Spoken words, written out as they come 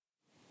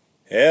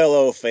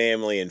Hello,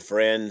 family and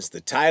friends.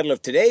 The title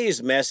of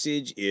today's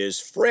message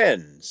is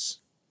Friends.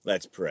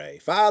 Let's pray.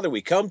 Father,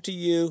 we come to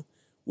you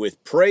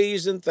with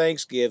praise and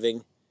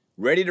thanksgiving,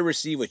 ready to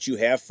receive what you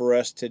have for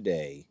us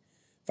today.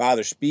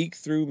 Father, speak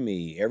through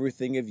me,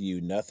 everything of you,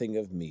 nothing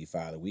of me,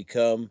 Father. We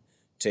come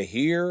to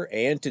hear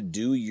and to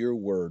do your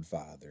word,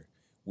 Father.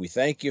 We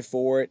thank you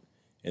for it,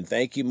 and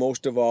thank you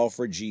most of all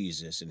for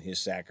Jesus and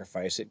his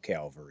sacrifice at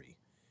Calvary.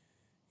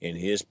 In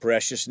his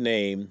precious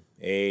name,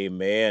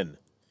 amen.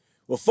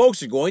 Well,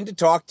 folks, we're going to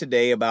talk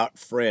today about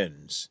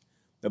friends.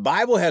 The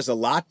Bible has a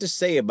lot to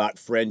say about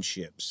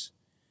friendships.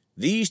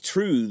 These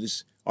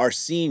truths are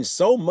seen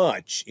so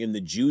much in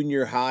the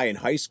junior high and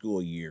high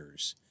school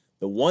years.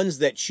 The ones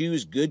that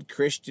choose good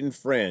Christian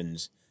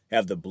friends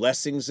have the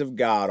blessings of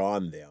God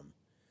on them.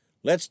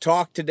 Let's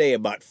talk today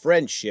about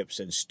friendships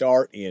and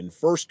start in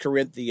 1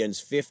 Corinthians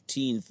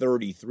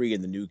 15:33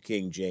 in the New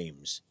King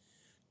James.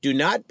 Do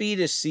not be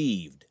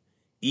deceived.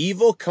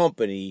 Evil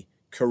company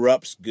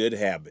corrupts good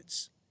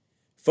habits.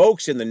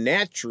 Folks, in the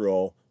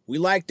natural, we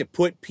like to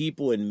put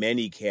people in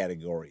many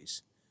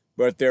categories,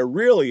 but there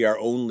really are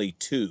only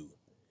two: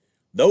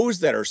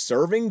 those that are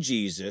serving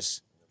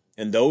Jesus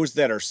and those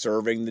that are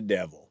serving the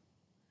devil.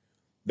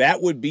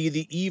 That would be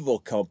the evil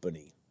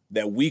company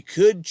that we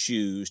could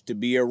choose to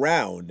be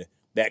around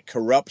that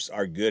corrupts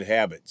our good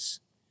habits.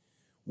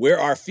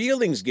 Where our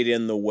feelings get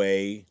in the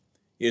way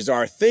is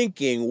our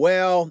thinking,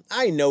 well,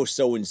 I know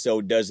so-and-so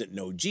doesn't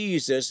know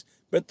Jesus,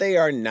 but they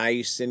are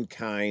nice and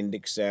kind,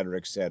 etc.,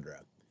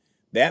 etc.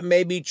 That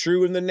may be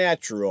true in the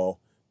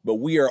natural, but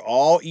we are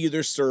all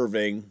either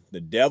serving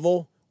the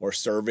devil or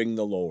serving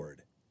the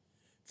Lord.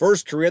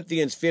 1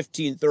 Corinthians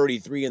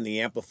 15:33 in the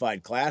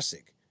Amplified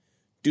Classic.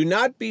 Do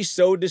not be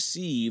so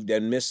deceived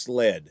and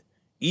misled.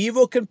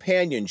 Evil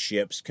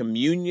companionships,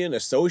 communion,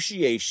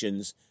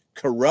 associations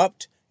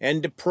corrupt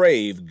and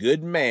deprave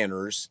good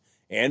manners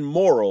and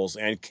morals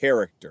and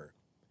character.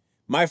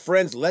 My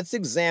friends, let's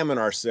examine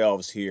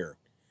ourselves here.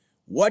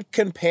 What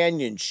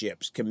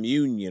companionships,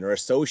 communion, or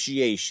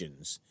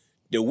associations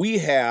do we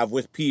have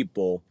with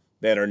people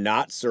that are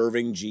not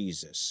serving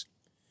Jesus?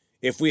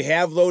 If we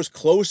have those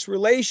close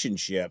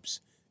relationships,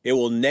 it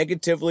will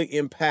negatively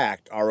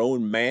impact our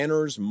own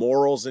manners,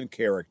 morals, and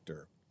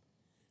character.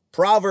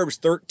 Proverbs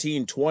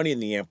 13:20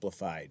 in the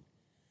Amplified.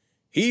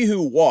 He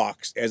who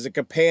walks as a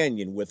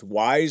companion with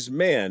wise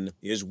men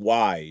is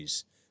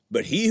wise,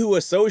 but he who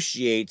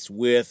associates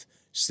with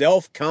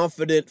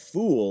self-confident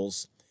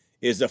fools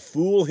is a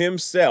fool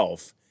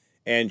himself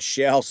and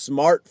shall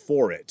smart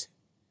for it.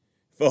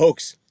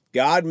 Folks,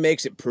 God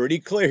makes it pretty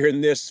clear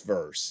in this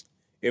verse.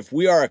 If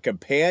we are a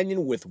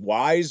companion with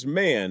wise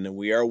men,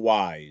 we are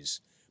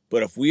wise.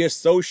 But if we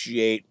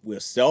associate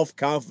with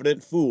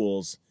self-confident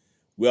fools,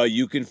 well,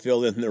 you can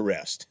fill in the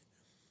rest.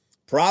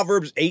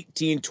 Proverbs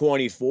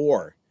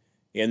 18:24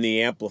 in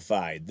the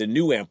Amplified, the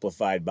New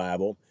Amplified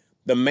Bible.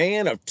 The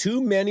man of too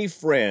many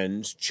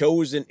friends,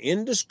 chosen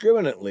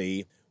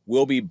indiscriminately,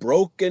 will be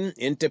broken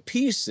into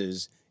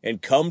pieces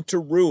and come to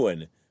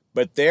ruin.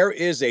 But there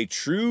is a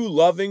true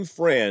loving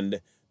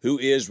friend who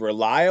is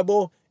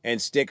reliable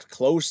and sticks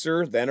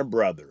closer than a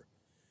brother.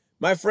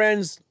 My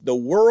friends, the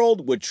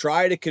world would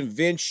try to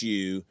convince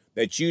you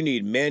that you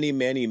need many,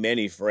 many,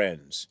 many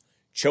friends,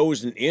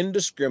 chosen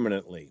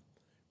indiscriminately.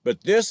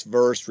 But this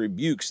verse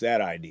rebukes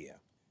that idea.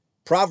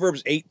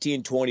 Proverbs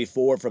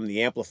 18:24 from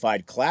the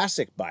Amplified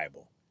Classic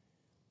Bible.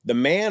 The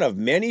man of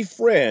many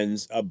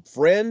friends, a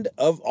friend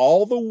of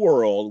all the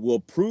world, will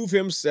prove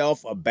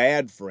himself a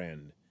bad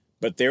friend,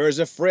 but there is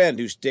a friend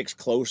who sticks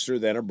closer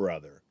than a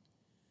brother.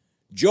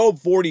 Job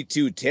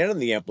 42:10 in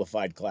the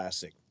Amplified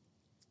Classic.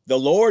 The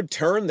Lord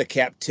turned the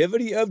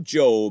captivity of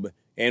Job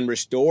and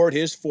restored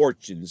his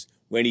fortunes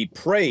when he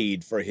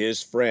prayed for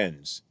his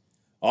friends.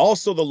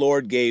 Also the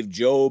Lord gave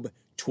Job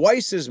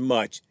twice as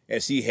much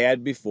as he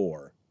had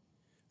before.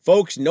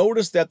 Folks,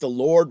 notice that the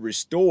Lord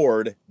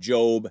restored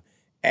Job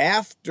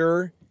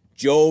after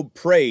Job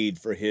prayed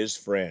for his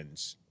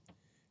friends.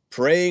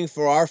 Praying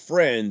for our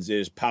friends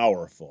is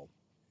powerful.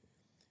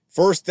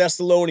 1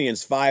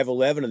 Thessalonians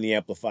 5:11 in the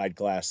Amplified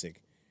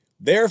Classic.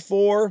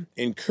 Therefore,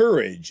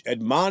 encourage,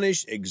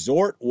 admonish,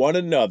 exhort one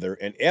another,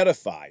 and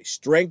edify,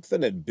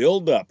 strengthen, and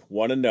build up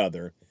one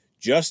another,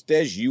 just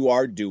as you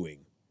are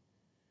doing.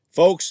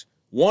 Folks,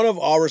 one of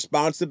our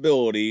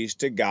responsibilities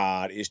to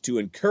God is to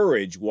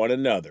encourage one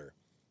another,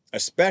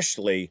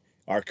 especially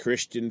our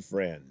Christian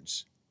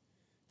friends.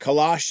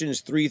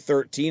 Colossians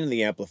 3:13 in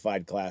the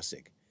Amplified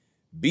Classic.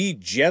 Be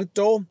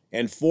gentle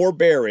and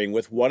forbearing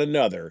with one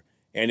another,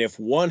 and if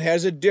one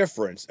has a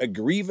difference, a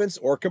grievance,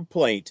 or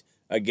complaint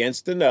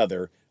against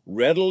another,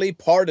 readily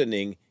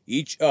pardoning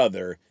each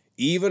other,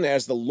 even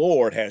as the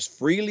Lord has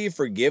freely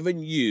forgiven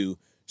you,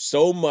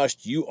 so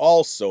must you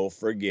also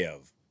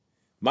forgive.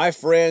 My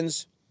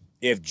friends,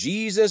 if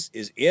Jesus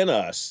is in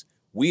us,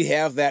 we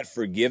have that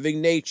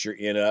forgiving nature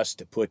in us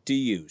to put to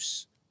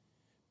use.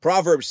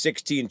 Proverbs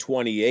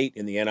 16:28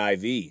 in the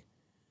NIV.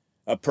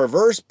 A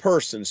perverse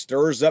person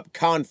stirs up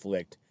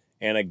conflict,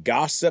 and a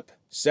gossip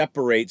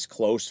separates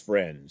close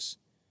friends.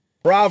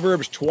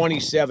 Proverbs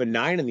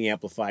 27:9 in the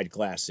Amplified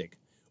Classic.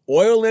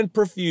 Oil and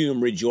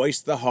perfume rejoice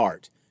the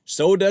heart.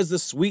 So does the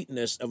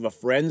sweetness of a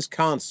friend's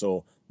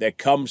counsel that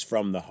comes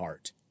from the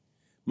heart.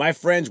 My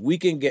friends, we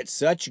can get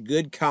such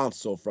good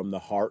counsel from the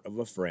heart of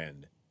a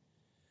friend.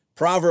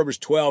 Proverbs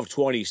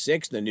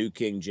 12:26 in the New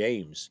King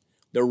James.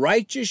 The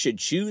righteous should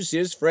choose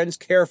his friends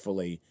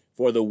carefully,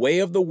 for the way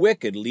of the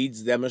wicked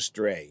leads them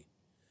astray.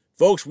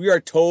 Folks, we are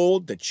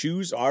told to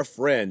choose our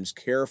friends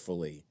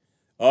carefully.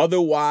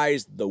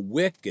 Otherwise, the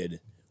wicked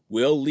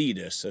will lead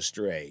us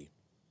astray.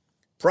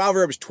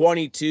 Proverbs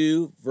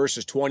 22,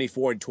 verses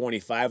 24 and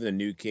 25 in the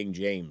New King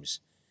James.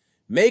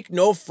 Make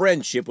no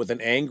friendship with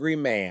an angry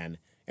man,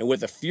 and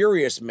with a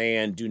furious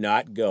man do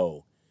not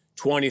go.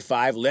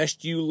 25,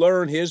 lest you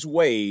learn his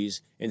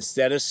ways and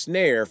set a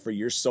snare for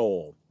your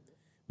soul.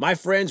 My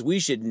friends, we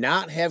should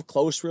not have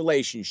close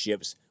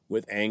relationships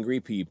with angry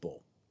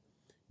people.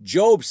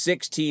 Job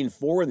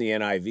 16:4 in the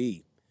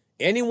NIV.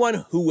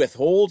 Anyone who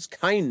withholds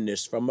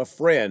kindness from a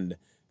friend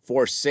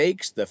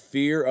forsakes the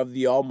fear of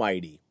the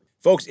Almighty.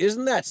 Folks,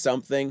 isn't that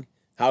something?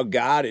 How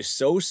God is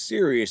so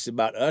serious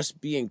about us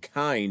being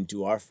kind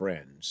to our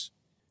friends.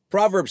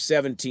 Proverbs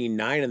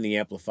 17:9 in the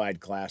Amplified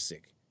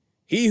Classic.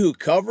 He who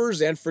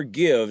covers and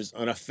forgives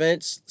an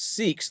offense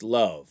seeks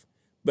love,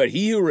 but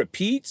he who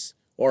repeats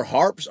or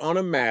harps on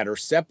a matter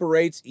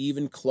separates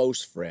even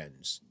close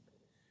friends.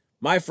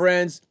 My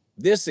friends,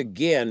 this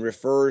again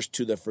refers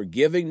to the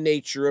forgiving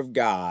nature of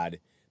God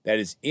that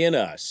is in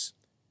us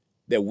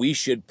that we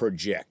should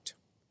project.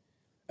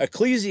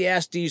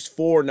 Ecclesiastes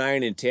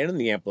 4:9 and 10 in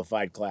the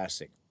Amplified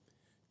Classic.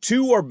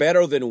 Two are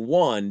better than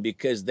one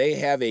because they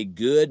have a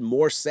good,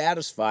 more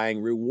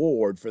satisfying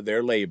reward for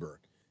their labor.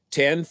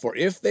 10, for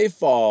if they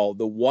fall,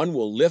 the one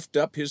will lift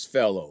up his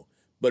fellow.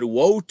 But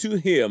woe to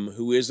him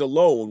who is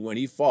alone when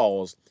he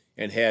falls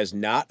and has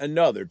not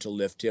another to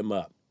lift him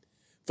up.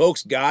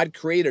 Folks, God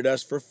created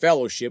us for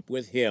fellowship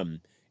with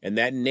him, and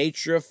that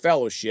nature of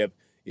fellowship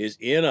is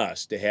in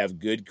us to have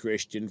good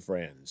Christian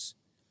friends.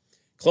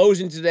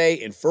 Closing today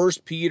in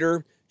 1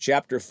 Peter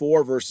chapter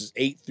 4, verses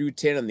 8 through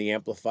 10 in the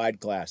Amplified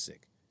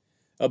Classic.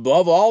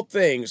 Above all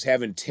things,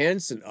 have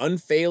intense and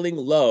unfailing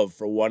love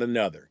for one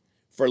another,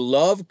 for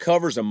love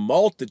covers a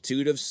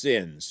multitude of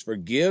sins,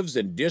 forgives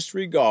and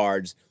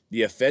disregards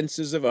the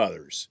offenses of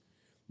others.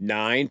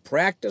 9,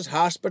 practice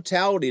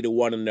hospitality to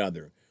one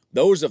another,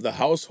 those of the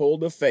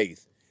household of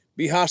faith.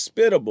 Be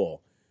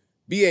hospitable.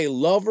 Be a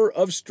lover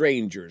of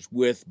strangers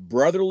with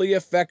brotherly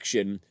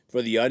affection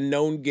for the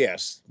unknown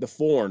guests, the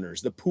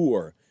foreigners, the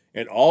poor,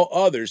 and all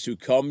others who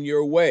come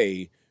your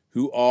way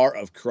who are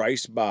of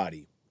Christ's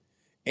body.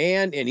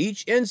 And in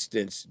each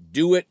instance,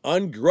 do it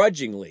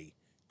ungrudgingly,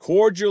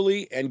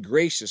 cordially, and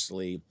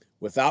graciously,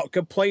 without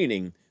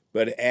complaining,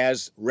 but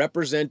as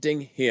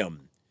representing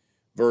him.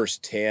 Verse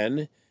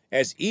 10,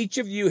 as each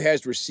of you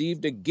has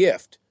received a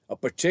gift, a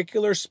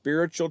particular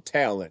spiritual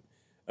talent,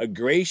 a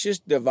gracious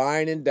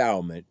divine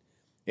endowment,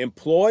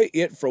 employ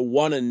it for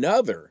one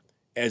another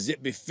as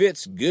it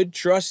befits good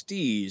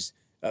trustees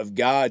of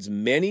God's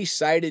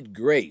many-sided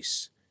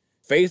grace,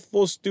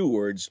 faithful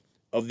stewards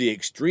of the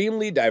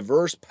extremely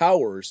diverse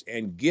powers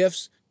and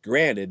gifts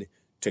granted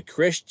to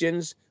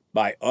Christians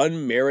by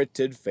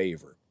unmerited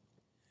favor.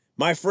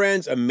 My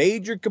friends, a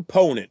major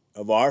component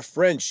of our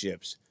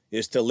friendships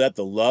is to let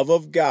the love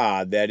of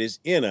God that is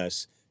in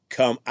us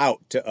come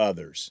out to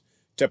others,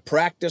 to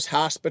practice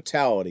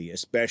hospitality,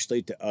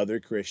 especially to other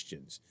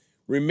Christians.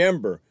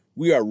 Remember,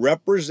 we are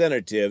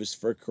representatives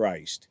for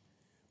Christ.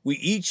 We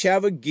each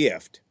have a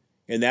gift,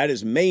 and that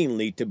is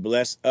mainly to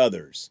bless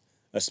others,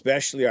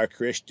 especially our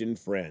Christian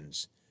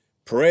friends.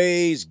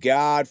 Praise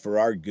God for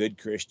our good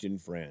Christian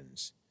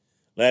friends.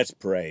 Let's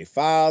pray.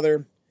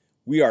 Father,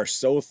 we are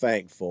so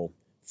thankful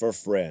for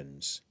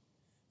friends,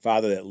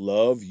 Father, that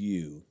love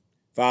you.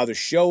 Father,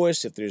 show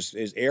us if there's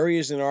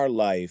areas in our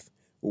life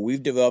where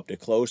we've developed a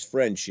close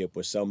friendship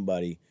with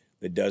somebody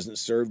that doesn't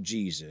serve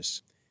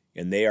Jesus,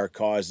 and they are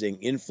causing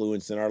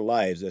influence in our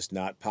lives that's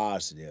not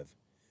positive,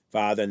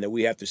 Father, and that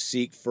we have to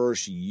seek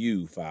first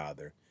you,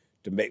 Father,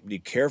 to be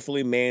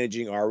carefully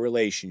managing our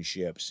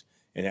relationships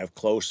and have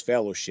close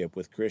fellowship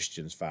with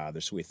Christians,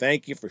 Father. So we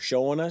thank you for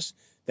showing us.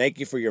 Thank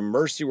you for your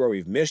mercy where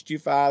we've missed you,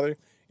 Father,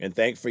 and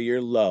thank you for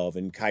your love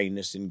and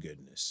kindness and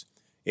goodness.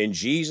 In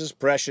Jesus'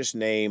 precious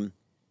name,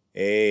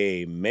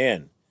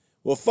 amen.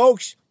 Well,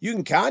 folks, you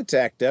can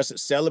contact us at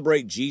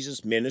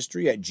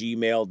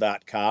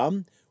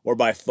celebratejesusministry@gmail.com or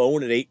by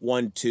phone at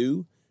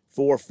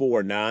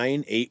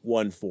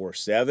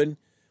 812-449-8147.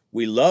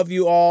 We love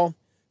you all.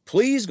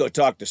 Please go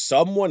talk to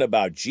someone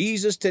about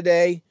Jesus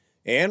today.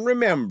 And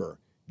remember,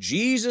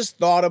 Jesus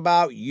thought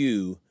about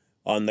you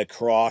on the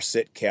cross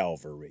at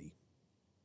Calvary.